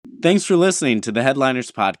Thanks for listening to the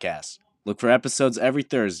Headliners Podcast. Look for episodes every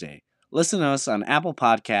Thursday. Listen to us on Apple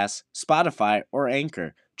Podcasts, Spotify, or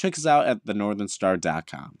Anchor. Check us out at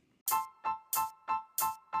thenorthernstar.com.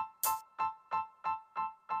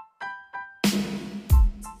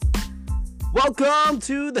 Welcome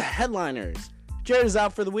to the Headliners. Jarrett is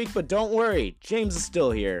out for the week, but don't worry, James is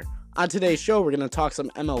still here. On today's show, we're going to talk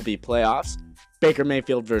some MLB playoffs, Baker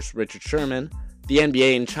Mayfield versus Richard Sherman, the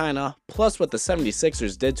NBA in China, plus what the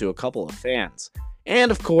 76ers did to a couple of fans.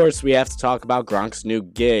 And of course, we have to talk about Gronk's new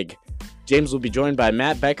gig. James will be joined by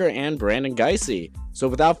Matt Boecker and Brandon Giesey. So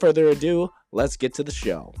without further ado, let's get to the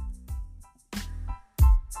show.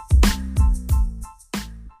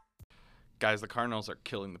 Guys, the Cardinals are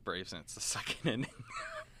killing the Braves, and it's the second inning.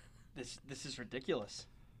 This is ridiculous.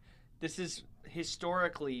 This is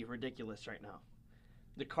historically ridiculous right now.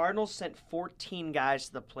 The Cardinals sent 14 guys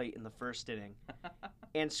to the plate in the first inning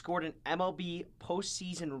and scored an MLB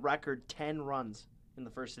postseason record 10 runs in the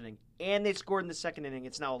first inning. And they scored in the second inning.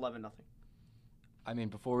 It's now 11-0. I mean,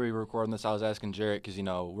 before we were recording this, I was asking Jarrett because,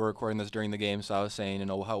 we're recording this during the game, so I was saying,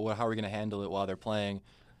 how are we going to handle it while they're playing?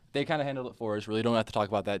 They kind of handled it for us. Really don't have to talk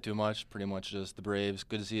about that too much. Pretty much just the Braves.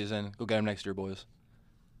 Good season. Go get them next year, boys.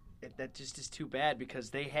 That just is too bad because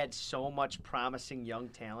they had so much promising young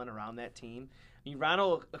talent around that team. I mean,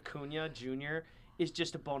 Ronald Acuna Jr. is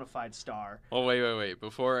just a bona fide star. Oh, wait.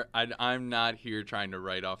 Before, I'm not here trying to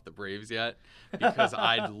write off the Braves yet because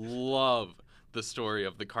I love the story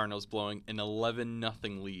of the Cardinals blowing an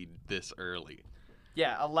 11-0 lead this early.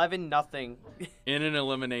 Yeah, 11-0. In an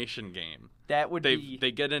elimination game. That would be...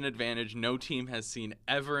 They get an advantage no team has seen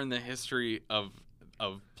ever in the history of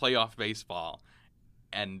playoff baseball.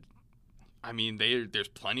 And, I mean, there's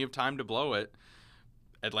plenty of time to blow it.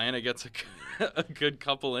 Atlanta gets a good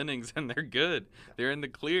couple innings, and they're good. They're in the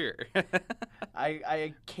clear.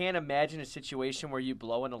 I can't imagine a situation where you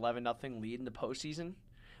blow an 11-0 lead in the postseason.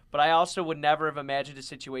 But I also would never have imagined a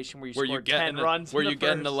situation where you score 10 runs where in the you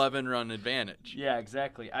get an first. 11-run advantage. Yeah,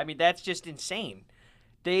 exactly. I mean, that's just insane.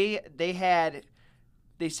 They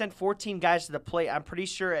sent 14 guys to the plate. I'm pretty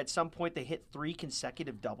sure at some point they hit 3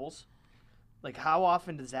 consecutive doubles. Like, how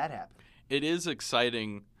often does that happen? It is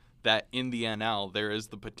exciting that in the NL there is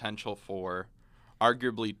the potential for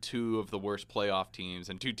arguably 2 of the worst playoff teams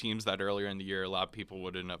and 2 teams that earlier in the year a lot of people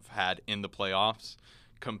wouldn't have had in the playoffs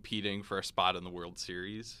competing for a spot in the World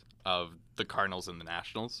Series of the Cardinals and the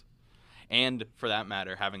Nationals. And for that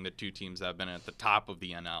matter, having the 2 teams that have been at the top of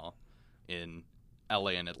the NL in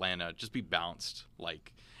LA and Atlanta just be bounced.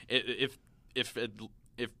 Like if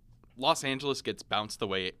Los Angeles gets bounced the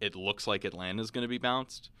way it looks like Atlanta's going to be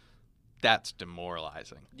bounced, that's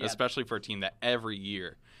demoralizing, especially for a team that every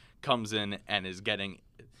year comes in and has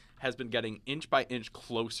been getting inch by inch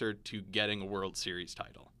closer to getting a World Series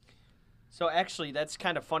title. So actually, that's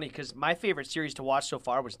kind of funny because my favorite series to watch so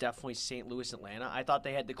far was definitely St. Louis Atlanta. I thought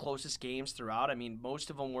they had the closest games throughout. I mean,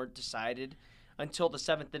 most of them weren't decided until the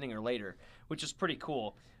 7th inning or later, which is pretty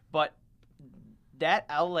cool. But that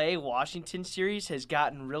LA-Washington series has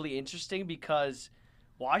gotten really interesting because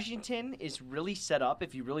Washington is really set up,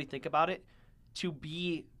 if you really think about it, to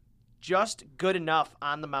be just good enough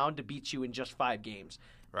on the mound to beat you in just 5 games.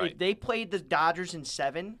 Right. If they played the Dodgers in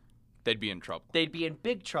 7, they'd be in trouble. They'd be in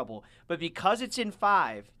big trouble. But because it's in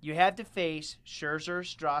 5, you have to face Scherzer,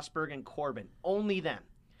 Strasburg, and Corbin. Only them.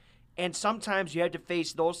 And sometimes you have to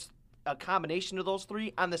face a combination of those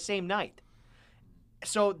 3 on the same night.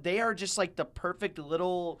 So they are just like the perfect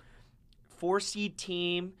little 4-seed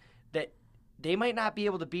team that they might not be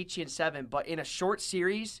able to beat you in 7, but in a short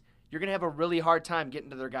series, you're going to have a really hard time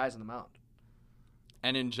getting to their guys on the mound.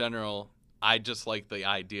 And in general, I just like the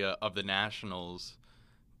idea of the Nationals.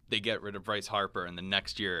 They get rid of Bryce Harper, and the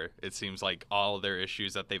next year, it seems like all of their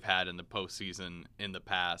issues that they've had in the postseason in the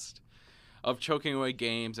past of choking away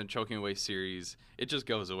games and choking away series, it just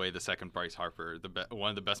goes away the second Bryce Harper, one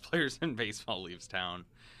of the best players in baseball, leaves town.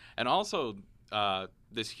 And also,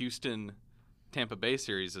 this Houston-Tampa Bay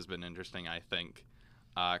series has been interesting, I think,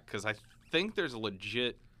 because I think there's a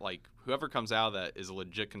legit, whoever comes out of that is a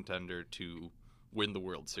legit contender to win the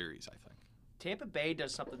World Series, I think. Tampa Bay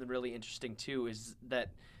does something really interesting, too, is that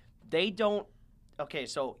they don't – okay,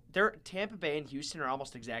 so Tampa Bay and Houston are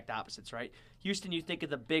almost exact opposites, right? Houston, you think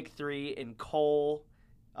of the big 3 in Cole,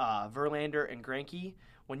 Verlander, and Greinke.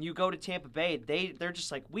 When you go to Tampa Bay, they're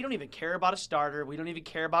just like, we don't even care about a starter. We don't even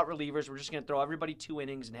care about relievers. We're just going to throw everybody 2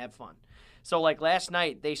 innings and have fun. So, last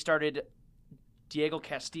night, they started Diego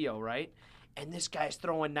Castillo, right? And this guy's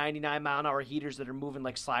throwing 99-mile-an-hour heaters that are moving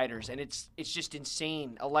like sliders, and it's just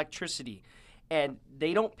insane electricity. And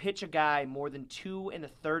they don't pitch a guy more than 2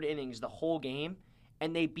 1/3 innings the whole game,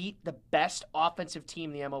 and they beat the best offensive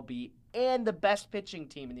team in the MLB and the best pitching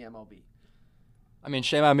team in the MLB. I mean,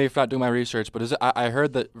 shame on me for not doing my research, but I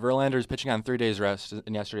heard that Verlander's pitching on 3 days rest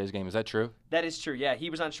in yesterday's game. Is that true? That is true, yeah.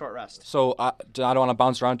 He was on short rest. So I don't want to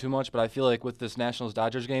bounce around too much, but I feel like with this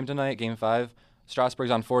Nationals-Dodgers game tonight, Game 5,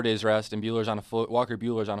 Strasburg's on 4 days rest, and Walker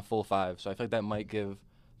Buehler's on a full 5. So I feel like that might give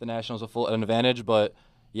the Nationals an advantage. But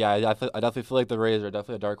yeah, I definitely feel like the Rays are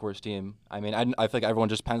definitely a dark horse team. I mean, I feel like everyone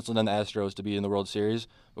just penciled in the Astros to be in the World Series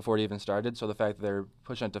before it even started. So the fact that they're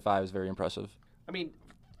pushing it to 5 is very impressive. I mean,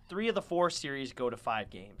 3 of the 4 series go to 5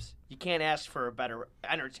 games. You can't ask for a better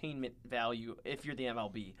entertainment value if you're the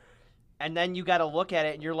MLB. And then you got to look at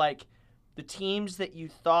it and you're like, the teams that you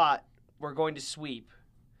thought were going to sweep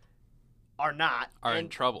are not. Are in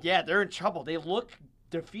trouble. Yeah, they're in trouble. They look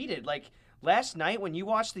defeated. Like last night when you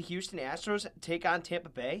watched the Houston Astros take on Tampa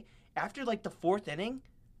Bay, after like the 4th inning,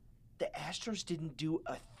 the Astros didn't do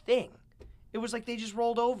a thing. It was like they just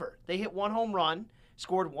rolled over. They hit 1 home run,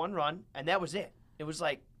 scored 1 run, and that was it. It was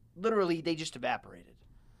like literally they just evaporated.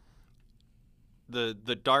 The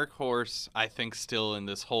dark horse, I think, still in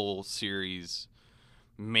this whole series,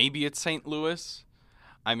 maybe it's St. Louis.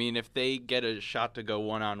 I mean, if they get a shot to go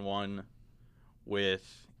one-on-one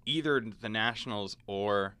with either the Nationals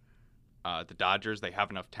or the Dodgers, they have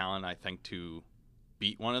enough talent, I think, to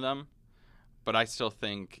beat one of them. But I still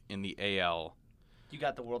think in the AL... You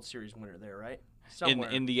got the World Series winner there, right?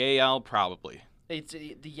 In the AL, probably. It's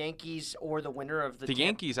the Yankees or the winner of the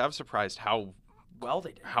Yankees. I was surprised how well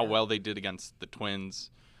they did. Well they did against the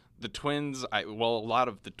Twins. The Twins, a lot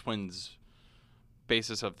of the Twins'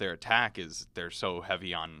 basis of their attack is they're so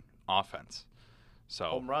heavy on offense. So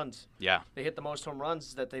home runs. Yeah. They hit the most home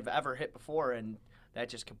runs that they've ever hit before, and that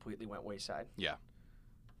just completely went wayside. Yeah.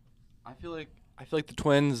 I feel like the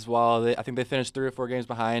Twins, while I think they finished 3 or 4 games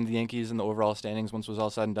behind the Yankees in the overall standings once it was all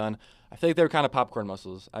said and done, I feel like they were kind of popcorn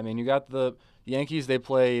muscles. I mean, you got the Yankees, they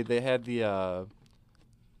had the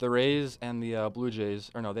Rays and the Blue Jays.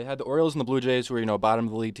 Or no, they had the Orioles and the Blue Jays, who were, bottom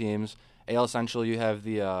of the league teams. AL Central, you have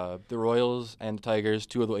the Royals and the Tigers,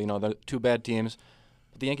 two of the 2 bad teams.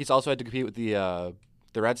 But the Yankees also had to compete with the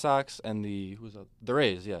Red Sox and the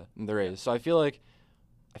Rays, and the Rays. So I feel like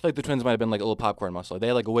the Twins might have been like a little popcorn muscle. They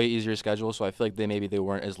had like a way easier schedule, so I feel like they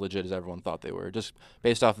weren't as legit as everyone thought they were, just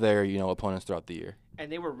based off their opponents throughout the year.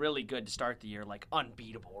 And they were really good to start the year, like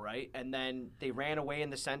unbeatable, right? And then they ran away in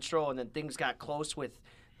the Central, and then things got close with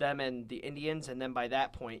them and the Indians. And then by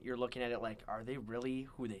that point, you're looking at it like, are they really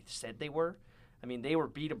who they said they were? I mean, they were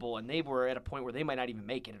beatable, and they were at a point where they might not even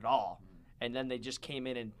make it at all. And then they just came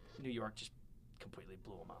in, and New York just completely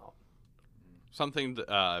blew them out. Something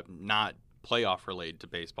not playoff related to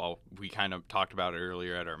baseball, we kind of talked about it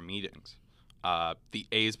earlier at our meetings. The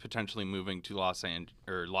A's potentially moving to Las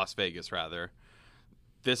Vegas rather.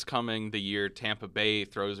 This coming the year, Tampa Bay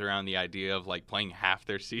throws around the idea of like playing half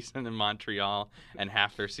their season in Montreal and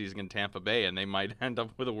half their season in Tampa Bay, and they might end up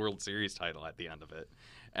with a World Series title at the end of it.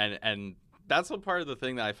 And that's a part of the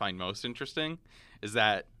thing that I find most interesting is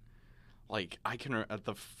that like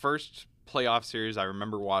the first playoff series I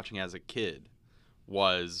remember watching as a kid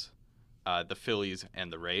was the Phillies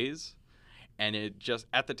and the Rays, and it just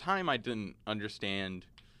at the time I didn't understand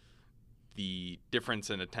the difference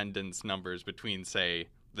in attendance numbers between, say,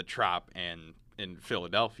 the Trop and in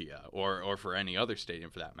Philadelphia or for any other stadium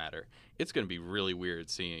for that matter. It's going to be really weird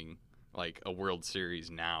seeing like a World Series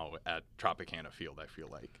now at Tropicana Field, I feel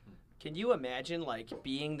like. Can you imagine like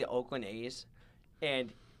being the Oakland A's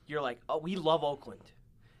and you're like, oh, we love Oakland,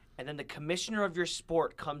 and then the commissioner of your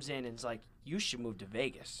sport comes in and is like, you should move to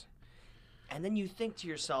Vegas. And then you think to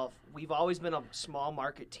yourself, we've always been a small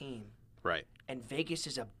market team. Right. And Vegas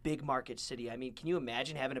is a big market city. I mean, can you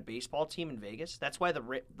imagine having a baseball team in Vegas? That's why the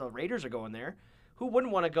Raiders are going there. Who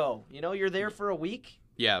wouldn't want to go? You're there for a week.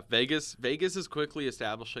 Yeah, Vegas is quickly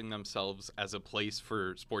establishing themselves as a place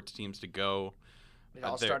for sports teams to go. It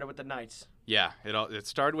all started with the Knights. Yeah, it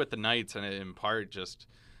started with the Knights, and in part just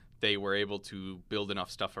they were able to build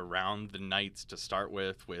enough stuff around the Knights to start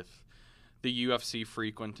with the UFC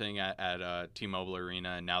frequenting at T-Mobile Arena,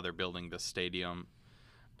 and now they're building the stadium.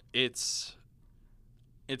 It's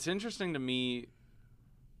interesting to me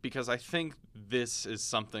because I think this is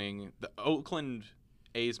something the Oakland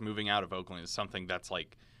A's moving out of Oakland is something that's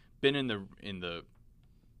like been in the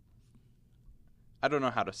I don't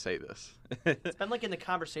know how to say this. It's been like in the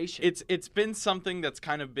conversation. It's been something that's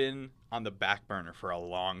kind of been on the back burner for a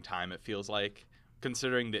long time, it feels like,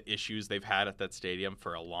 considering the issues they've had at that stadium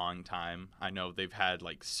for a long time. I know they've had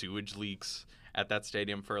like sewage leaks at that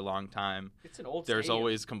stadium for a long time. It's an old There's stadium.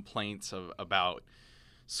 always complaints about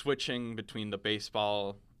switching between the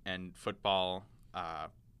baseball and football, I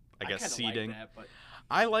guess kinda seating. like that, but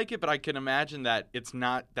I like it, but I can imagine that it's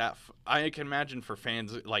not that. I can imagine for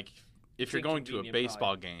fans, like if It's you're going to a inconvenient,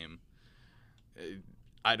 baseball game,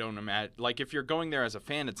 I don't imagine. Like if you're going there as a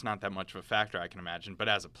fan, it's not that much of a factor. I can imagine, but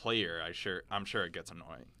as a player, I'm sure it gets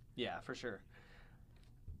annoying. Yeah, for sure.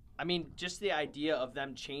 I mean, just the idea of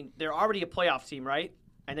them change. They're already a playoff team, right?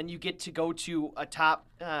 And then you get to go to a top.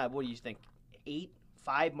 What do you think?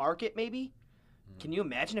 8-5 market maybe. Can you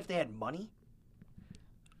imagine if they had money?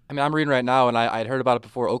 I mean, I'm reading right now, and I'd heard about it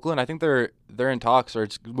before. Oakland, I think they're in talks, or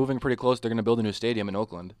it's moving pretty close. They're going to build a new stadium in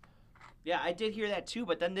Oakland. Yeah, I did hear that too.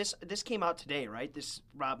 But then this came out today, right? This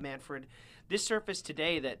Rob Manfred, this surfaced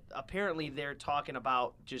today that apparently they're talking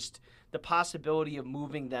about just the possibility of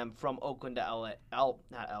moving them from Oakland to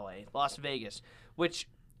Las Vegas, which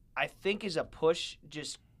I think is a push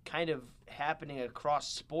just kind of happening across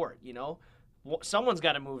sport. You know, someone's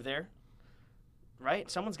got to move there,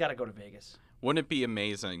 right? Someone's got to go to Vegas. Wouldn't it be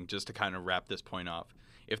amazing, just to kind of wrap this point off,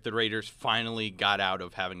 if the Raiders finally got out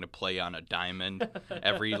of having to play on a diamond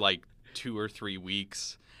every 2 or 3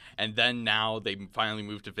 weeks, and then now they finally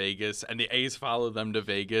moved to Vegas, and the A's follow them to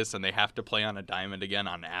Vegas, and they have to play on a diamond again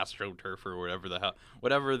on AstroTurf or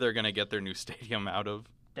whatever they're going to get their new stadium out of.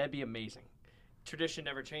 That'd be amazing. Tradition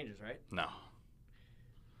never changes, right? No.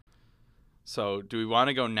 So do we want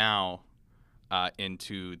to go now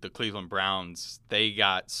into the Cleveland Browns? They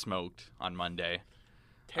got smoked on Monday.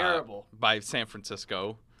 Terrible. By San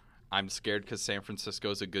Francisco. I'm scared because San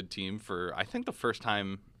Francisco is a good team for, I think, the first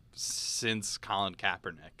time since Colin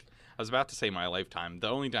Kaepernick. I was about to say my lifetime. The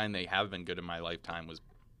only time they have been good in my lifetime was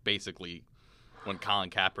basically when Colin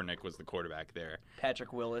Kaepernick was the quarterback there.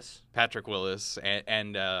 Patrick Willis.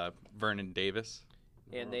 And Vernon Davis.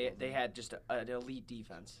 And they had just an elite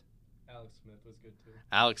defense. Alex Smith was good too.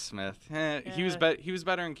 Alex Smith. He was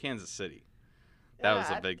better in Kansas City. That was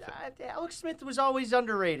a big thing. Alex Smith was always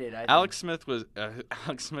underrated. I think. Alex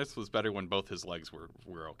Smith was better when both his legs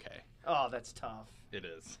were okay. Oh, that's tough. It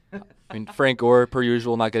is. I mean, Frank Gore, per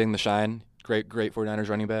usual, not getting the shine. Great 49ers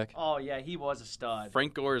running back. Oh, yeah, he was a stud.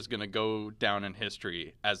 Frank Gore is going to go down in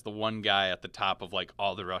history as the one guy at the top of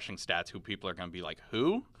all the rushing stats who people are going to be like,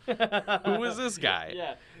 who? Who is this guy?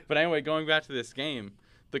 Yeah. But anyway, going back to this game,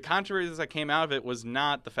 the controversy that came out of it was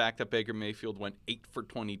not the fact that Baker Mayfield went 8 for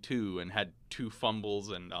 22 and had 2 fumbles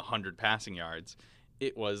and 100 passing yards.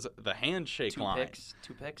 It was the handshake line.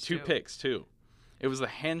 Two picks, too. It was the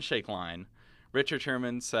handshake line. Richard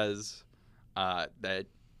Sherman says that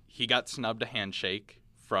he got snubbed a handshake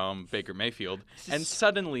from Baker Mayfield, and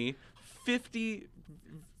suddenly 50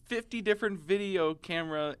 different video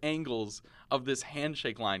camera angles of this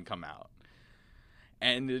handshake line come out.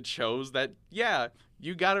 And it shows that, yeah,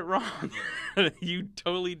 you got it wrong. You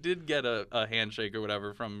totally did get a handshake or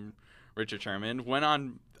whatever from Richard Sherman. Went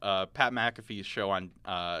on Pat McAfee's show on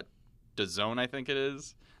DAZN, I think it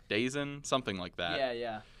is. DAZN, something like that.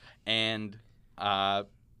 Yeah. And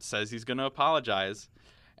says he's going to apologize.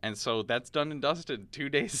 And so that's done and dusted. 2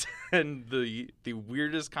 days, and the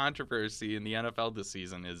weirdest controversy in the NFL this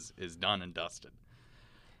season is done and dusted.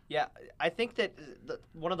 Yeah, I think that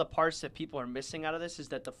one of the parts that people are missing out of this is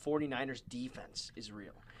that the 49ers defense is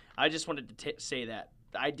real. I just wanted to say that.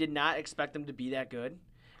 I did not expect them to be that good.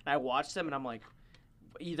 And I watched them, and I'm like,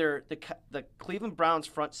 either the Cleveland Browns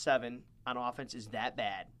front seven on offense is that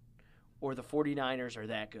bad, or the 49ers are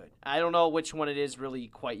that good. I don't know which one it is really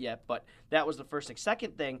quite yet, but that was the first thing.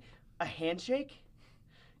 Second thing, a handshake?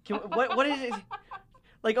 What is it?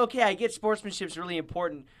 Okay, I get sportsmanship's really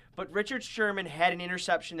important, but Richard Sherman had an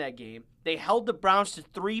interception that game. They held the Browns to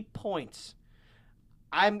 3 points.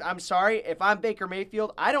 I'm sorry, if I'm Baker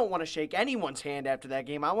Mayfield, I don't want to shake anyone's hand after that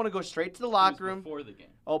game. I want to go straight to the locker room. Before the game.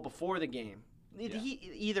 Oh, before the game. Yeah.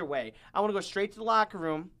 Either way, I want to go straight to the locker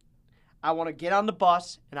room. I want to get on the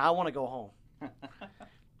bus, and I want to go home.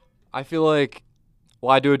 I feel like,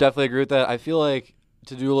 I do definitely agree with that. I feel like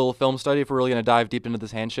to do a little film study, if we're really going to dive deep into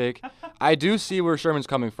this handshake, I do see where Sherman's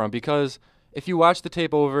coming from, because if you watch the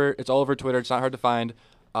tape over, it's all over Twitter. It's not hard to find.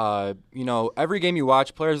 Every game you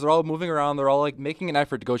watch, players, they're all moving around. They're all making an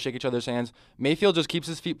effort to go shake each other's hands. Mayfield just keeps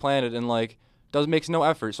his feet planted and makes no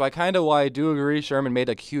effort. So I do agree Sherman made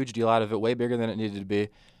a huge deal out of it, way bigger than it needed to be.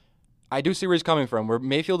 I do see where he's coming from, where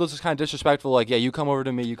Mayfield was just kind of disrespectful, yeah, you come over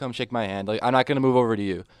to me, you come shake my hand. I'm not going to move over to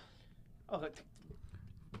you. Oh,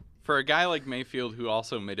 for a guy like Mayfield, who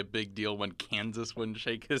also made a big deal when Kansas wouldn't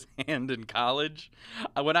shake his hand in college,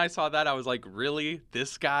 when I saw that, I was like, really?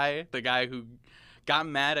 This guy, the guy who got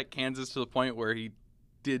mad at Kansas to the point where he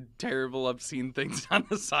did terrible, obscene things on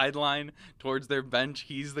the sideline towards their bench,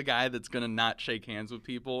 he's the guy that's going to not shake hands with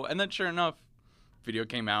people. And then sure enough, video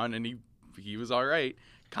came out and he was all right.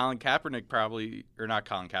 Colin Kaepernick probably, or not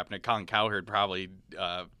Colin Kaepernick, Colin Cowherd probably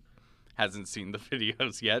hasn't seen the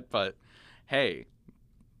videos yet. But hey,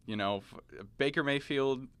 Baker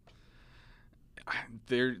Mayfield,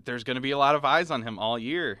 there's going to be a lot of eyes on him all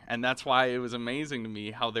year, and that's why it was amazing to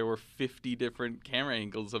me how there were 50 different camera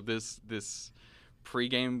angles of this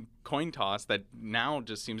pregame coin toss that now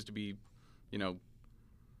just seems to be,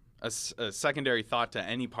 a secondary thought to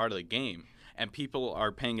any part of the game. And people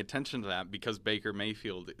are paying attention to that because Baker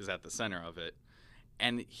Mayfield is at the center of it.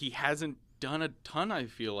 And he hasn't done a ton, I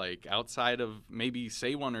feel like, outside of maybe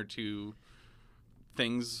say one or two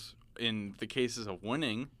things in the cases of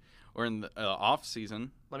winning or in the off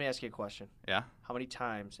season. Let me ask you a question. Yeah? How many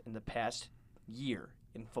times in the past year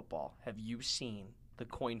in football have you seen the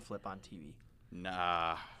coin flip on TV?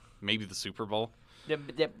 Nah, maybe the Super Bowl.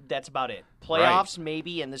 That's about it. Playoffs,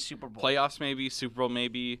 maybe, and the Super Bowl. Playoffs, maybe. Super Bowl,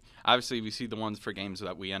 maybe. Obviously, we see the ones for games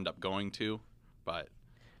that we end up going to, but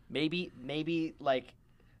maybe like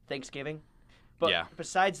Thanksgiving. But yeah.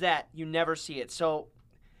 Besides that, you never see it. So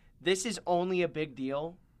this is only a big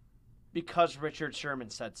deal because Richard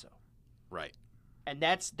Sherman said so. Right. And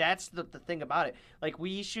that's the thing about it. Like,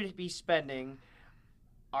 we should be spending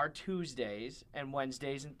our Tuesdays and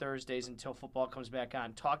Wednesdays and Thursdays until football comes back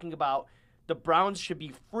on talking about the Browns should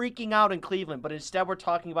be freaking out in Cleveland, but instead we're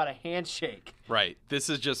talking about a handshake. Right. This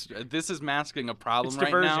is masking a problem It's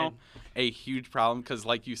right diversion. now, a huge problem, because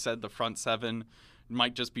like you said, the front seven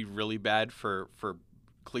might just be really bad for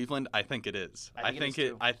Cleveland. I think it is. I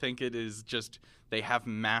think it is just they have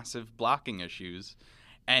massive blocking issues,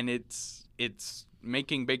 and it's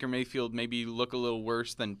making Baker Mayfield maybe look a little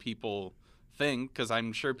worse than people think, because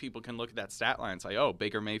I'm sure people can look at that stat line and say, oh,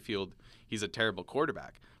 Baker Mayfield, he's a terrible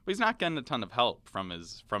quarterback. But he's not getting a ton of help from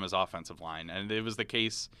his offensive line. And it was the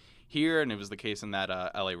case here, and it was the case in that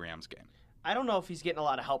LA Rams game. I don't know if he's getting a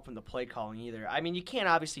lot of help from the play calling either. I mean, you can't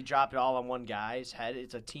obviously drop it all on one guy's head.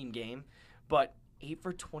 It's a team game. But 8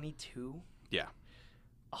 for 22? Yeah.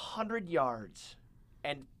 100 yards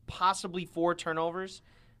and possibly 4 turnovers?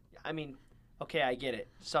 I mean, okay, I get it.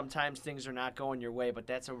 Sometimes things are not going your way, but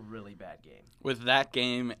that's a really bad game. With that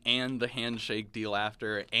game and the handshake deal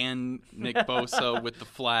after and Nick Bosa with the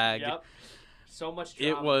flag. Yep. So much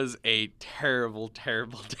drama. It was a terrible,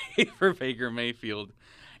 terrible day for Baker Mayfield.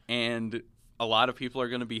 And a lot of people are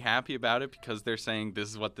going to be happy about it because they're saying this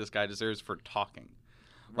is what this guy deserves for talking.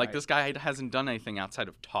 Like, Right. this guy hasn't done anything outside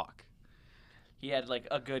of talk. He had like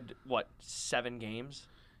a good, 7 games?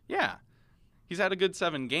 Yeah. He's had a good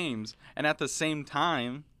 7 games. And at the same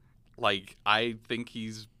time, like, I think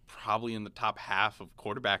he's probably in the top half of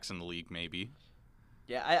quarterbacks in the league, maybe.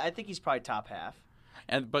 Yeah, I think he's probably top half.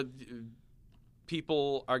 But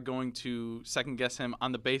people are going to second guess him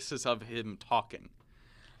on the basis of him talking.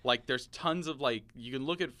 Like, there's tons of, like, you can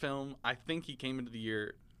look at film. I think he came into the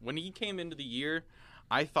year. When he came into the year,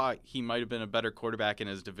 I thought he might have been a better quarterback in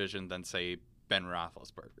his division than, say, Ben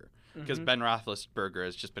Roethlisberger. Because Ben Roethlisberger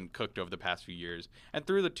has just been cooked over the past few years. And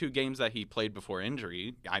through the 2 games that he played before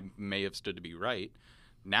injury, I may have stood to be right.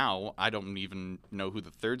 Now, I don't even know who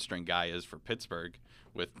the third-string guy is for Pittsburgh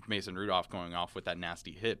with Mason Rudolph going off with that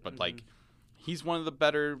nasty hit. But, like, he's one of the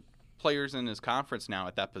better players in his conference now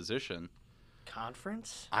at that position.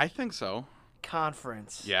 Conference? I think so.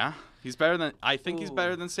 Conference. Yeah. He's better than – I think he's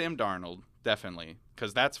better than Sam Darnold, definitely.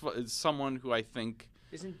 Because that's someone who I think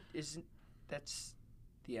 – Isn't that's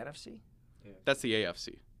the NFC? That's the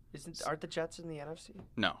AFC. Aren't the Jets in the NFC?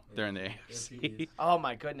 No, they're in the AFC. Oh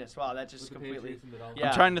my goodness! Wow, that just completely. Yeah.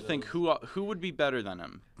 I'm trying to think who would be better than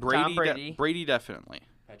him. Tom Brady. Brady definitely.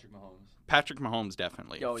 Patrick Mahomes. Patrick Mahomes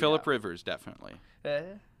definitely. Oh, Phillip yeah. Rivers definitely.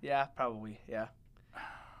 Yeah, probably. Yeah.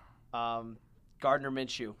 Gardner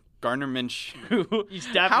Minshew. Gardner Minshew. He's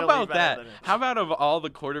definitely How about better that? than him. How about of all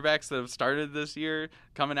the quarterbacks that have started this year,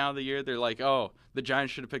 coming out of the year, they're like, oh, the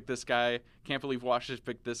Giants should have picked this guy. Can't believe Washington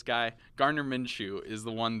picked this guy. Gardner Minshew is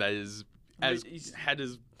the one that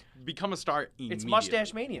has become a star immediately. It's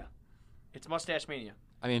mustache mania. It's mustache mania.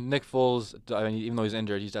 I mean, Nick Foles, even though he's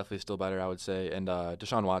injured, he's definitely still better, I would say. And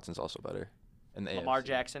Deshaun Watson's also better in the Lamar AFC.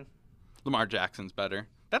 Jackson. Lamar Jackson's better.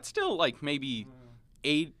 That's still like maybe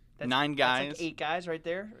 9 guys. That's like 8 guys right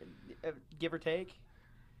there, give or take.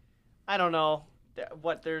 I don't know.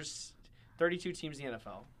 There's 32 teams in the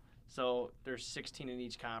NFL, so there's 16 in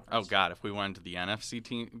each conference. Oh God, if we went to the NFC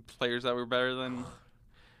team players that were better than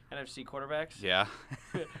NFC quarterbacks. yeah,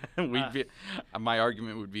 we'd be. My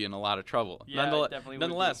argument would be in a lot of trouble. Yeah, it definitely would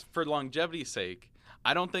Nonetheless, for longevity's sake,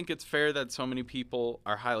 I don't think it's fair that so many people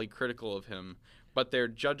are highly critical of him, but they're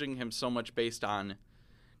judging him so much based on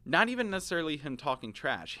not even necessarily him talking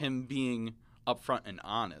trash, him being upfront and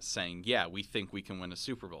honest, saying, yeah, we think we can win a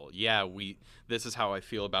Super Bowl. Yeah, this is how I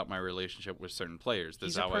feel about my relationship with certain players. This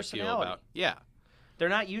He's is a how I feel about They're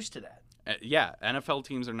not used to that. Yeah, NFL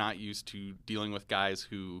teams are not used to dealing with guys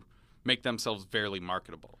who make themselves fairly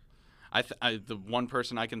marketable. The one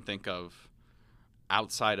person I can think of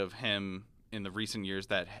outside of him in the recent years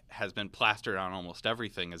that has been plastered on almost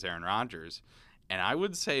everything is Aaron Rodgers. And I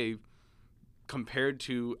would say, compared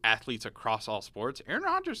to athletes across all sports, Aaron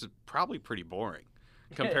Rodgers is probably pretty boring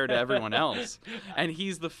compared to everyone else. And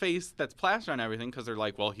he's the face that's plastered on everything because they're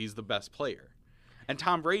like, well, he's the best player. And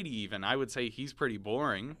Tom Brady, even, I would say he's pretty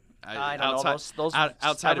boring. I don't know. Those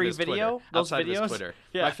outside every of his video? Twitter. Those outside videos? of his Twitter.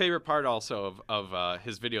 Yeah. My favorite part also of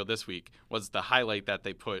his video this week was the highlight that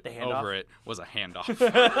they put over it was a handoff.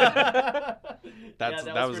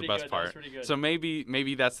 that was the best part. So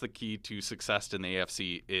maybe that's the key to success in the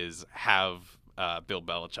AFC is have Bill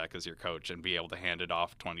Belichick as your coach and be able to hand it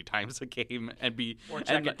off 20 times a game and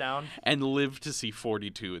check it down and live to see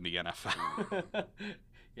 42 in the NFL.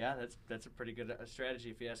 Yeah, that's a pretty good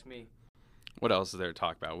strategy if you ask me. What else is there to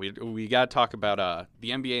talk about? We got to talk about the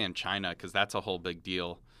NBA and China because that's a whole big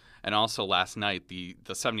deal. And also last night, the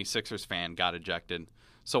 76ers fan got ejected.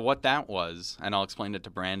 So what that was, and I'll explain it to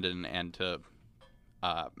Brandon and to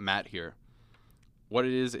Matt here. What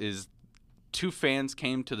it is two fans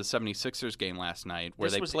came to the 76ers game last night where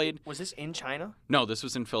played. Was this in China? No, this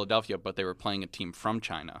was in Philadelphia, but they were playing a team from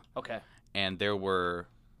China. Okay. And there were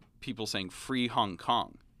people saying free Hong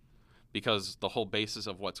Kong. Because the whole basis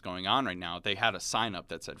of what's going on right now, they had a sign up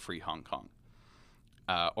that said free Hong Kong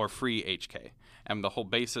or free HK. And the whole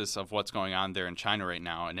basis of what's going on there in China right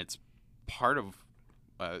now, and it's part of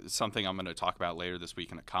something I'm going to talk about later this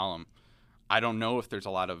week in a column. I don't know if there's a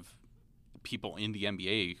lot of people in the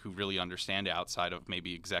NBA who really understand it outside of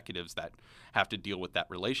maybe executives that have to deal with that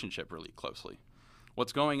relationship really closely.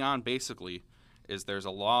 What's going on basically is there's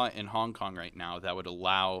a law in Hong Kong right now that would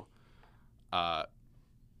allow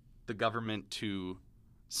the government to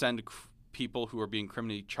send people who are being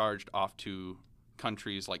criminally charged off to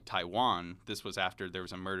countries like Taiwan. This was after there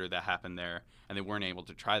was a murder that happened there, and they weren't able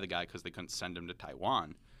to try the guy because they couldn't send him to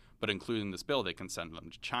Taiwan. But including this bill, they can send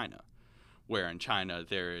them to China, where in China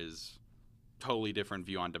there is totally different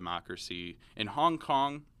view on democracy. In Hong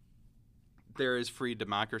Kong, there is free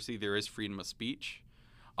democracy. There is freedom of speech,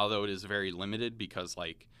 although it is very limited because,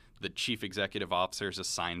 like, the chief executive officer is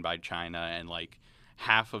assigned by China, and, like,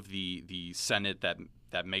 half of the Senate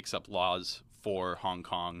that makes up laws for Hong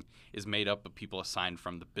Kong is made up of people assigned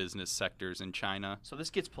from the business sectors in China. So this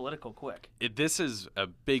gets political quick. This is a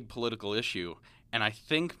big political issue, and I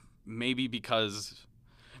think maybe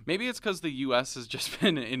it's because the U.S. has just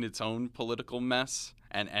been in its own political mess,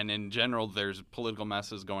 and in general there's political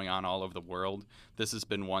messes going on all over the world. This has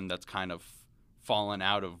been one that's kind of fallen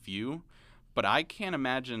out of view, but I can't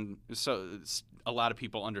imagine a lot of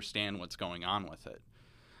people understand what's going on with it.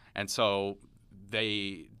 And so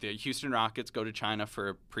the Houston Rockets go to China for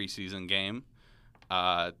a preseason game.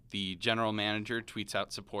 The general manager tweets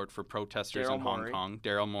out support for protesters in Hong Kong,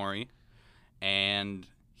 Daryl Morey, and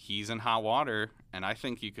he's in hot water. And I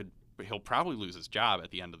think he'll probably lose his job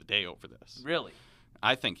at the end of the day over this. Really?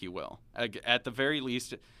 I think he will. At the very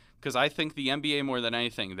least, because I think the NBA more than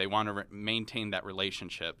anything, they want to maintain that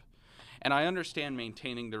relationship. And I understand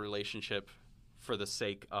maintaining the relationship for the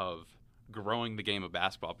sake of growing the game of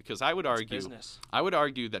basketball, because I would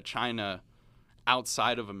argue that China,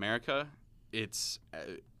 outside of America, it's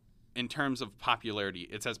in terms of popularity,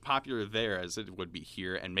 it's as popular there as it would be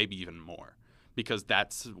here, and maybe even more, because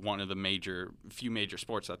that's one of the few major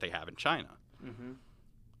sports that they have in China.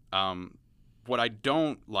 Mm-hmm. What I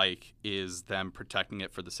don't like is them protecting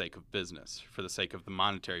it for the sake of business, for the sake of the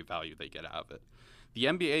monetary value they get out of it. The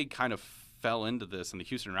NBA kind of fell into this, and the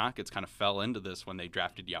Houston Rockets kind of fell into this when they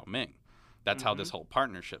drafted Yao Ming. That's how this whole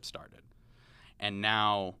partnership started. And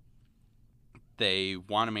now they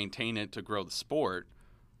want to maintain it to grow the sport,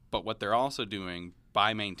 but what they're also doing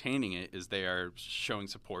by maintaining it is they are showing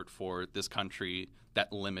support for this country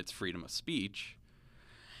that limits freedom of speech.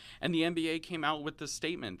 And the NBA came out with this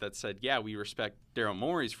statement that said, yeah, we respect Daryl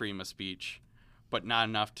Morey's freedom of speech, but not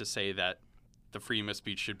enough to say that the freedom of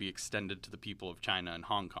speech should be extended to the people of China and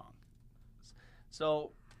Hong Kong.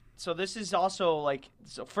 So this is also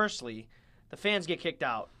firstly, the fans get kicked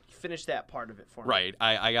out. Finish that part of it for me. Right.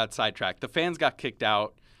 I got sidetracked. The fans got kicked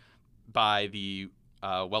out by the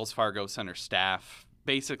Wells Fargo Center staff,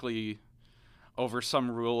 basically over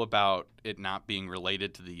some rule about it not being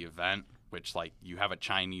related to the event, which, like, you have a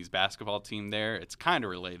Chinese basketball team there. It's kind of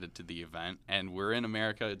related to the event. And we're in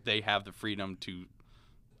America. They have the freedom to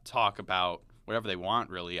talk about whatever they want,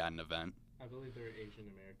 really, at an event. I believe there were Asian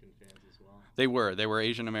American fans as well. They were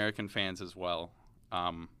Asian American fans as well.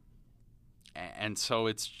 And so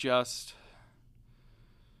it's just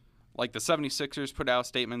like the 76ers put out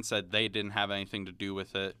statements said they didn't have anything to do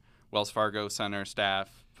with it. Wells Fargo Center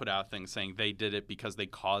staff put out things saying they did it because they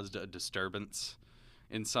caused a disturbance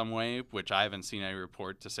in some way, which I haven't seen any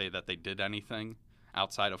report to say that they did anything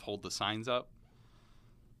outside of hold the signs up.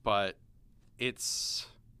 But it's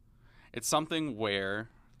something where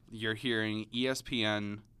you're hearing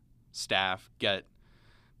ESPN staff get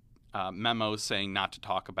memos saying not to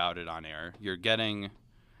talk about it on air. You're getting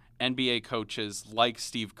NBA coaches like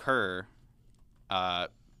Steve Kerr,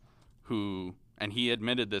 who, and he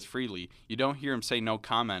admitted this freely, you don't hear him say no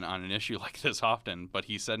comment on an issue like this often, but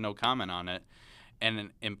he said no comment on it.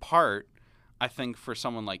 And in part, I think for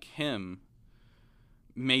someone like him,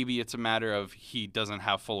 maybe it's a matter of he doesn't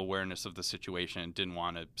have full awareness of the situation and didn't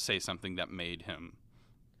want to say something that made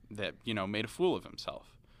a fool of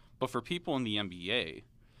himself. But for people in the NBA,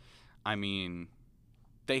 I mean,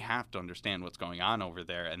 they have to understand what's going on over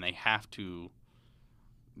there, and they have to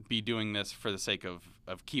be doing this for the sake of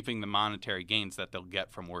keeping the monetary gains that they'll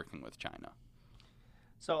get from working with China.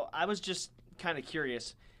 So I was just kind of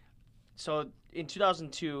curious. So in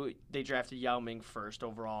 2002, they drafted Yao Ming first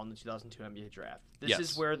overall in the 2002 NBA draft. This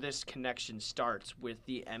is where this connection starts with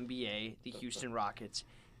the NBA, the Houston Rockets,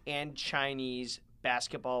 and Chinese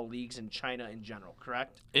basketball leagues in China in general,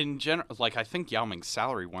 correct? In general, I think Yao Ming's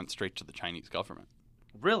salary went straight to the Chinese government.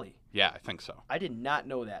 Really? Yeah, I think so. I did not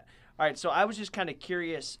know that. All right, so I was just kind of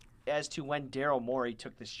curious as to when Daryl Morey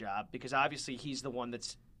took this job, because obviously he's the one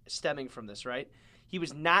that's stemming from this, right? He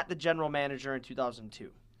was not the general manager in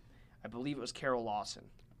 2002. I believe it was Carol Lawson.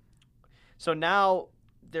 So now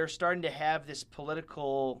they're starting to have this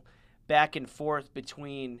political back and forth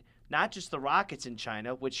between not just the Rockets in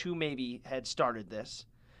China, who maybe had started this,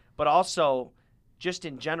 but also just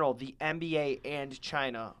in general, the NBA and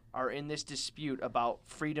China are in this dispute about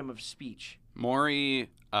freedom of speech. Morey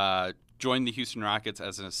joined the Houston Rockets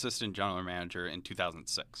as an assistant general manager in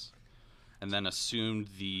 2006 and then assumed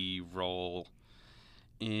the role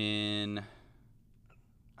in,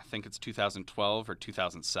 I think it's 2012 or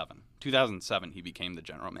 2007. 2007, he became the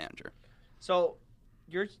general manager. So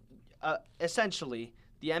you're essentially,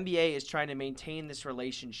 the NBA is trying to maintain this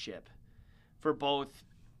relationship for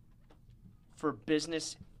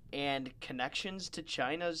business and connections to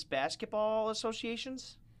China's basketball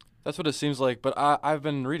associations? That's what it seems like, but I've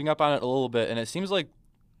been reading up on it a little bit, and it seems like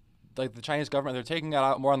the Chinese government, they're taking it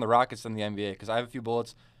out more on the Rockets than the NBA, because I have a few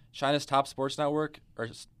bullets. China's top sports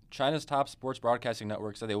broadcasting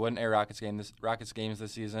network said they wouldn't air Rockets games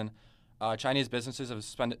this season. Chinese businesses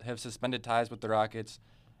have suspended ties with the Rockets,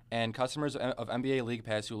 and customers of NBA League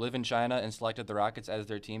Pass who live in China and selected the Rockets as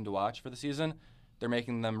their team to watch for the season, they're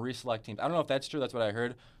making them reselect teams. I don't know if that's true. That's what I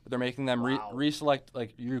heard. But they're making them reselect.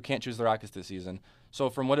 Like, you can't choose the Rockets this season.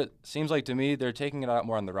 So from what it seems like to me, they're taking it out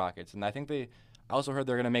more on the Rockets. And I think I also heard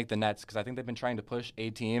they're going to make the Nets, because I think they've been trying to push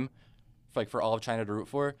a team for all of China to root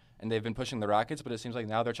for, and they've been pushing the Rockets, but it seems like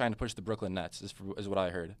now they're trying to push the Brooklyn Nets, is what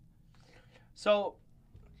I heard. So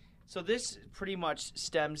this pretty much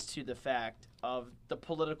stems to the fact of the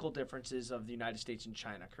political differences of the United States and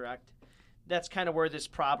China, correct? That's kind of where this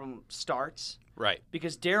problem starts. Right.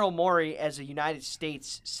 Because Daryl Morey, as a United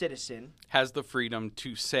States citizen, has the freedom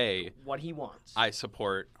to say what he wants. I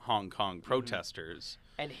support Hong Kong protesters.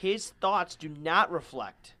 And his thoughts do not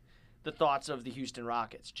reflect the thoughts of the Houston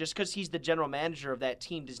Rockets. Just because he's the general manager of that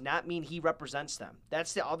team does not mean he represents them.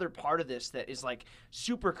 That's the other part of this that is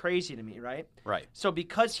super crazy to me, right? Right. So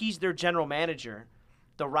because he's their general manager,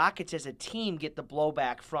 the Rockets as a team get the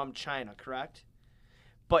blowback from China, correct?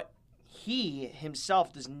 But he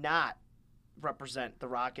himself does not represent the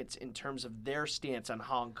Rockets in terms of their stance on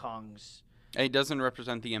Hong Kong's. And he doesn't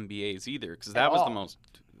represent the NBA's either, because that was the most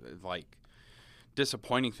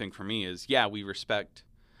disappointing thing for me is, we respect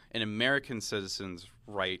an American citizen's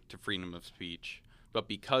right to freedom of speech, but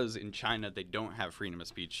because in China they don't have freedom of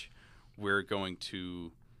speech, we're going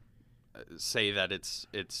to say that it's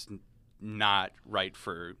not right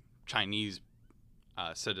for Chinese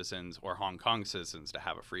citizens or Hong Kong citizens to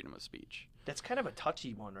have a freedom of speech. That's kind of a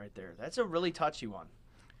touchy one right there. That's a really touchy one.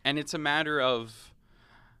 And it's a matter of,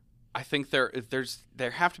 I think there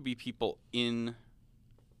have to be people in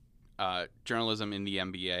journalism in the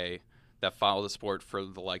NBA that follow the sport for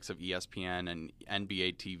the likes of ESPN and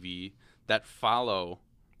NBA TV that follow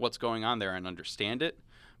what's going on there and understand it.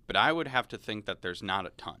 But I would have to think that there's not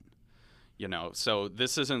a ton, So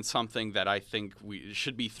this isn't something that I think we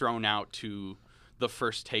should be thrown out to the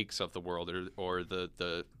first takes of the world or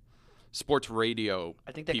the sports radio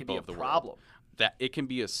I think that people could of be the a problem. world. that it can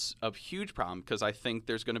be a huge problem because I think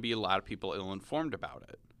there's going to be a lot of people ill-informed about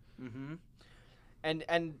it. Mm-hmm.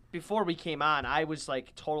 And before we came on, I was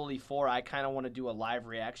like totally for. I kind of want to do a live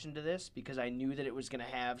reaction to this because I knew that it was going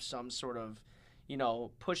to have some sort of,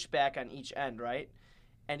 pushback on each end, right?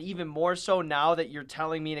 And even more so now that you're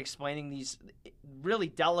telling me and explaining these really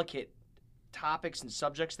delicate topics and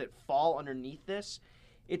subjects that fall underneath this,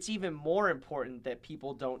 it's even more important that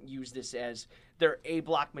people don't use this as their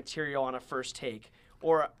A-block material on a first take.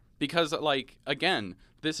 Because, again,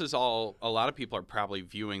 this is all, a lot of people are probably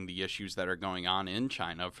viewing the issues that are going on in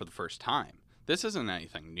China for the first time. This isn't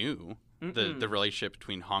anything new, the relationship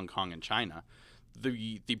between Hong Kong and China.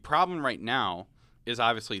 The problem right now is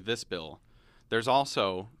obviously this bill. There's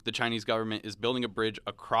also the Chinese government is building a bridge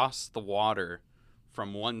across the water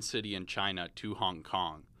from one city in China to Hong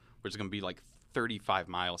Kong, which is going to be like 35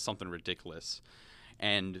 miles, something ridiculous.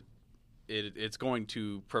 And it's going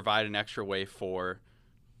to provide an extra way for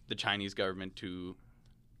the Chinese government to,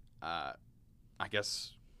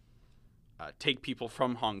 take people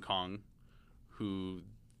from Hong Kong who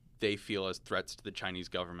they feel as threats to the Chinese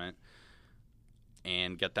government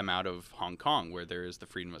and get them out of Hong Kong where there is the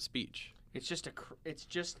freedom of speech. It's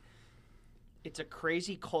a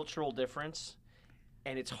crazy cultural difference,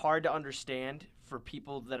 and it's hard to understand for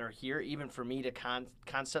people that are here, even for me to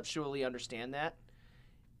conceptually understand that.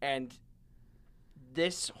 And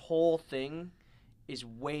this whole thing is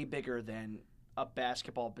way bigger than a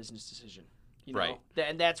basketball business decision. Right.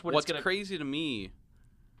 And that's what's crazy to me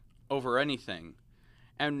over anything,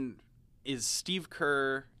 and is Steve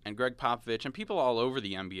Kerr and Greg Popovich and people all over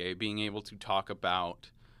the NBA being able to talk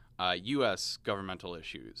about U.S. governmental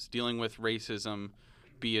issues, dealing with racism,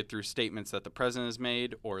 be it through statements that the president has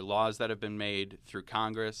made or laws that have been made through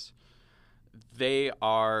Congress. They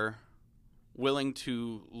are willing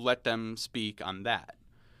to let them speak on that.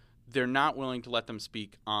 They're not willing to let them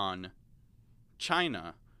speak on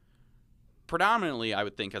China, predominantly, I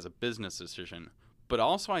would think, as a business decision, but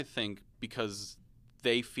also I think because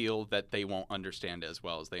they feel that they won't understand as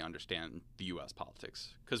well as they understand the U.S.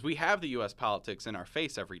 politics. Because we have the U.S. politics in our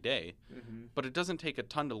face every day, but it doesn't take a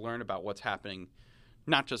ton to learn about what's happening,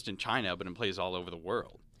 not just in China, but in places all over the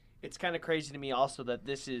world. It's kind of crazy to me also that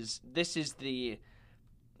this is the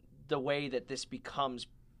way that this becomes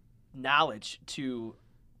knowledge to,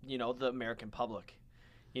 the American public.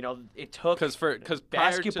 It took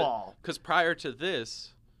basketball. Because prior to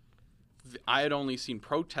this, I had only seen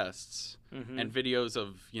protests and videos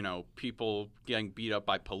of, people getting beat up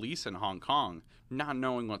by police in Hong Kong, not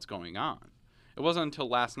knowing what's going on. It wasn't until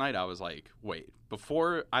last night I was like, wait,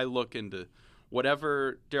 before I look into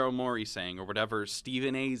whatever Daryl Morey's saying or whatever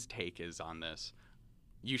Stephen A's take is on this,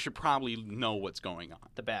 you should probably know what's going on.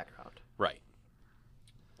 The background. Right.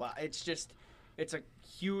 Well, it's a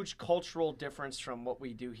huge cultural difference from what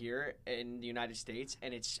we do here in the United States,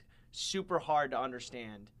 and it's super hard to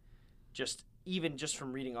understand just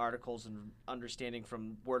from reading articles and understanding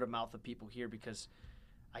from word of mouth of people here, because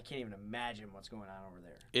I can't even imagine what's going on over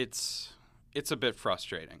there. It's a bit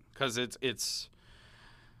frustrating because it's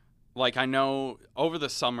like, I know over the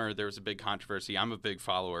summer there was a big controversy. I'm a big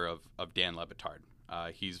follower of Dan Le Batard.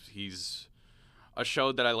 He's a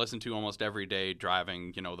show that I listen to almost every day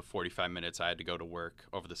driving, the 45 minutes I had to go to work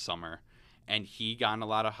over the summer. And he got in a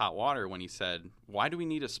lot of hot water when he said, why do we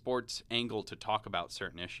need a sports angle to talk about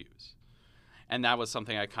certain issues? And that was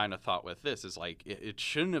something I kind of thought with this, is like, it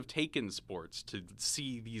shouldn't have taken sports to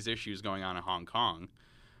see these issues going on in Hong Kong.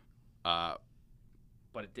 But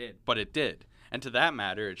it did. But it did. And to that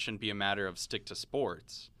matter, it shouldn't be a matter of stick to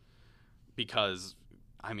sports. Because,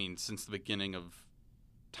 since the beginning of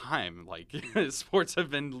time, sports have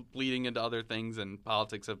been bleeding into other things and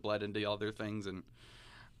politics have bled into other things. And,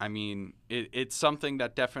 it's something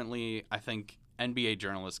that definitely I think NBA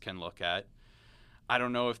journalists can look at. I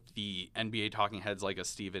don't know if the NBA talking heads like a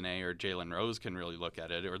Stephen A. or Jalen Rose can really look at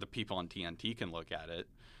it, or the people on TNT can look at it,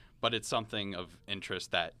 but it's something of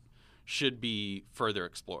interest that should be further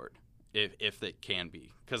explored, if it can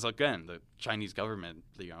be. Because, again, the Chinese government,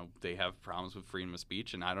 they have problems with freedom of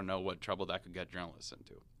speech, and I don't know what trouble that could get journalists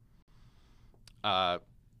into.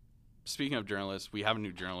 Speaking of journalists, we have a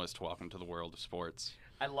new journalist to welcome to the world of sports.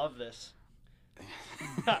 I love this.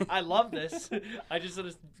 I love this. I just want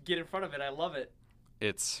to get in front of it. I love it.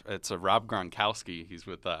 It's a Rob Gronkowski. He's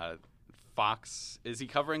with Fox. Is he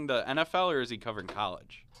covering the NFL or is he covering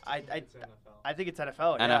college? I think it's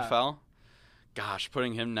NFL. NFL? Gosh,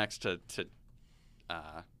 putting him next to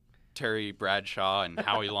Terry Bradshaw and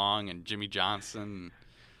Howie Long and Jimmy Johnson.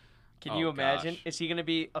 Can you imagine? Gosh. Is he going to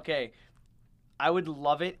be – okay, I would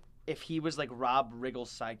love it if he was like Rob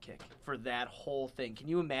Riggle's sidekick for that whole thing. Can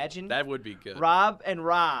you imagine? That would be good. Rob,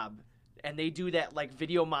 and they do that like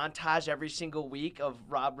video montage every single week of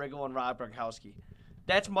Rob Riggle and Rob Gronkowski.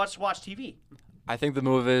 That's must-watch TV. I think the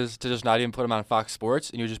move is to just not even put him on Fox Sports,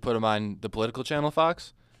 and you just put him on the political channel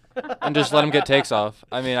Fox, and just let him get takes off.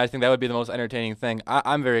 I mean, I think that would be the most entertaining thing.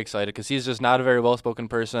 I'm very excited because he's just not a very well-spoken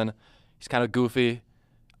person. He's kind of goofy.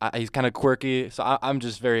 He's kind of quirky. So I'm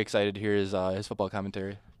just very excited to hear his football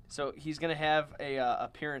commentary. So he's going to have a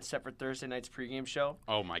appearance set for Thursday night's pregame show.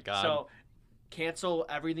 Oh, my God. So cancel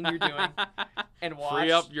everything you're doing and watch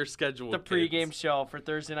Free up your schedule, the pregame show for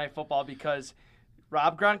Thursday Night Football because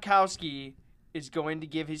Rob Gronkowski is going to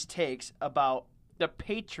give his takes about the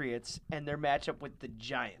Patriots and their matchup with the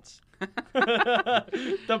Giants.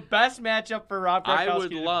 The best matchup for Rob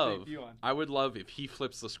Gronkowski I would love if he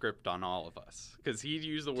flips the script on all of us because he'd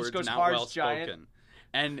use the words goes not hard as well Giant. spoken.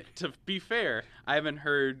 And to be fair, I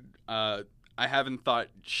haven't thought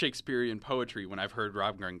Shakespearean poetry when I've heard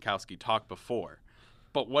Rob Gronkowski talk before.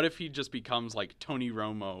 But what if he just becomes like Tony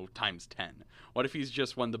Romo times 10? What if he's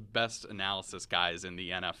just one of the best analysis guys in the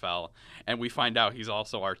NFL, and we find out he's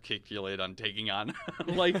also articulate on taking on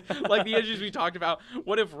like the issues we talked about?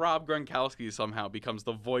 What if Rob Gronkowski somehow becomes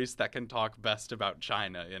the voice that can talk best about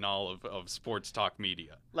China in all of sports talk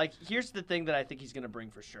media? Like, here's the thing that I think he's going to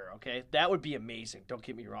bring for sure, okay? That would be amazing. Don't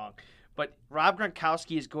get me wrong. But Rob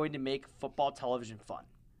Gronkowski is going to make football television fun.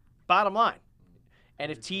 Bottom line.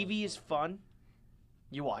 And if TV is fun,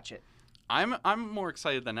 you watch it. I'm more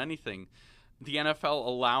excited than anything. The NFL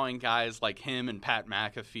allowing guys like him and Pat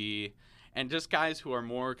McAfee and just guys who are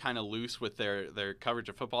more kind of loose with their coverage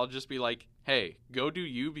of football just be like, hey, go do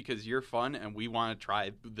you because you're fun and we want to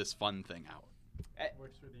try this fun thing out.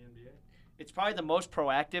 Works for the NBA. It's probably the most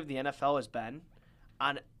proactive the NFL has been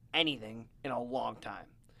on anything in a long time.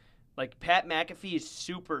 Like, Pat McAfee is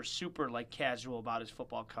super, super, like, casual about his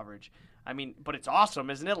football coverage. I mean, but it's awesome,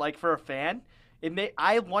 isn't it? Like, for a fan,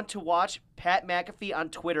 I want to watch Pat McAfee on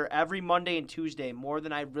Twitter every Monday and Tuesday more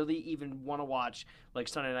than I really even want to watch, like,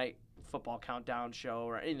 Sunday Night Football Countdown show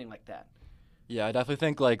or anything like that. Yeah, I definitely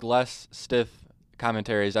think, like, less stiff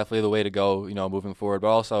commentary is definitely the way to go, moving forward. But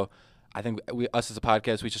also, I think us as a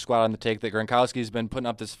podcast, we should squat on the take that Gronkowski's been putting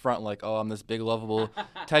up this front like, oh, I'm this big, lovable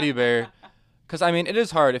teddy bear. Because, I mean, it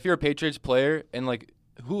is hard. If you're a Patriots player and, like,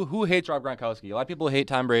 who hates Rob Gronkowski? A lot of people hate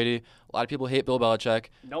Tom Brady. A lot of people hate Bill Belichick.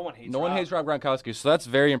 No one hates No one hates Rob Gronkowski. So that's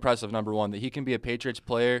very impressive, number one, that he can be a Patriots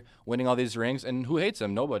player winning all these rings. And who hates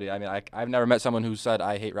him? Nobody. I mean, I've never met someone who said,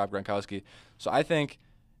 I hate Rob Gronkowski. So I think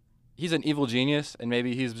he's an evil genius, and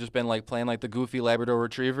maybe he's just been, like, playing, like, the goofy Labrador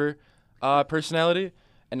Retriever personality.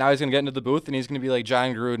 And now he's going to get into the booth, and he's going to be like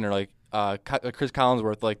John Gruden or, like, Chris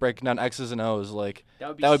Collinsworth, like, breaking down X's and O's. Like,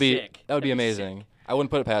 That would be sick. That would be amazing. Sick. I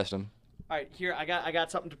wouldn't put it past him. All right, here I got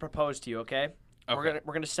something to propose to you. Okay, Okay.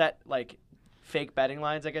 we're gonna set like fake betting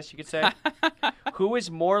lines, I guess you could say. Who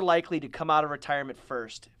is more likely to come out of retirement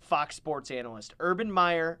first? Fox Sports analyst Urban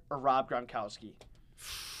Meyer or Rob Gronkowski?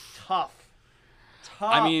 Tough.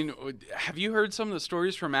 I mean, have you heard some of the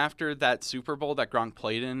stories from after that Super Bowl that Gronk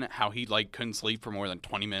played in? How he like couldn't sleep for more than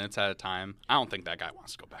 20 minutes at a time. I don't think that guy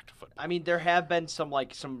wants to go back to football. I mean, there have been some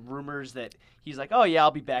rumors that he's like, oh yeah,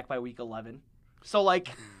 I'll be back by week 11. So like,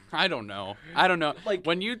 I don't know. Like,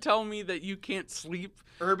 when you tell me that you can't sleep,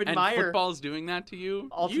 Urban and Meyer, football's doing that to you,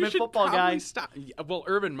 ultimate you should football probably guy. Stop. Well,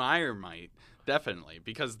 Urban Meyer might definitely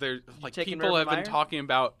because there's like taking people Urban have been Meyer? talking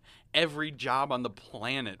about every job on the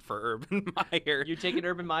planet for Urban Meyer. You taking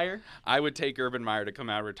Urban Meyer? I would take Urban Meyer to come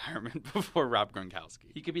out of retirement before Rob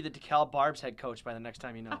Gronkowski. He could be the DeKalb Barbs head coach by the next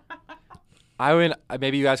time you know. I mean,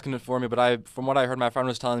 maybe you guys can inform me, but from what I heard, my friend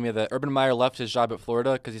was telling me that Urban Meyer left his job at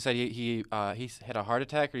Florida because he said he had a heart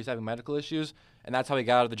attack or he's having medical issues, and that's how he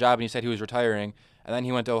got out of the job. And he said he was retiring, and then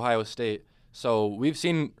he went to Ohio State. So we've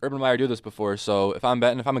seen Urban Meyer do this before. So if I'm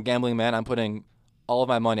betting, if I'm a gambling man, I'm putting all of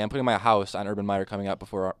my money. I'm putting my house on Urban Meyer coming out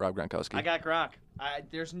before Rob Gronkowski. I got Gronk.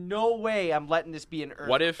 There's no way I'm letting this be a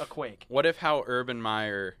quake. What if how Urban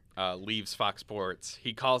Meyer leaves Fox Sports?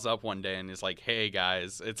 He calls up one day and is like, "Hey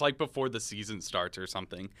guys," it's like before the season starts or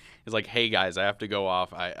something. He's like, "Hey guys, I have to go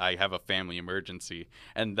off. I have a family emergency."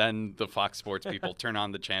 And then the Fox Sports people turn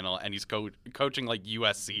on the channel and he's coaching like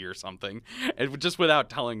USC or something, and just without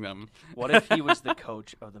telling them. What if he was the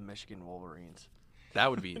coach of the Michigan Wolverines? That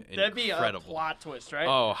would be That'd be incredible. a plot twist, right?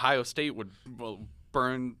 Oh, Ohio State would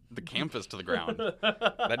burn the campus to the ground.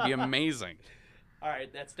 That'd be amazing. All right,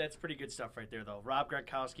 that's pretty good stuff right there, though. Rob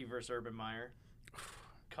Gronkowski versus Urban Meyer.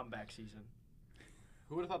 Comeback season.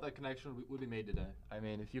 Who would have thought that connection would be made today? I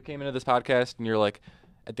mean, if you came into this podcast and you're like,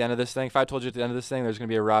 at the end of this thing, if I told you at the end of this thing there's going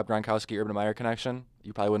to be a Rob Gronkowski Urban Meyer connection,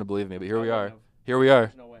 you probably wouldn't believe me. But here we are. Here we are.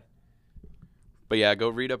 There's no way. But yeah, go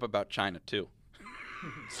read up about China too.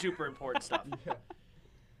 Super important stuff.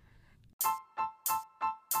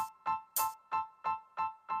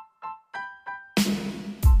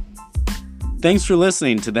 Thanks for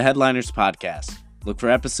listening to the Headliners Podcast. Look for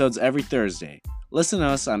episodes every Thursday. Listen to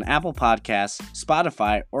us on Apple Podcasts,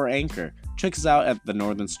 Spotify, or Anchor. Check us out at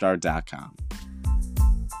thenorthernstar.com.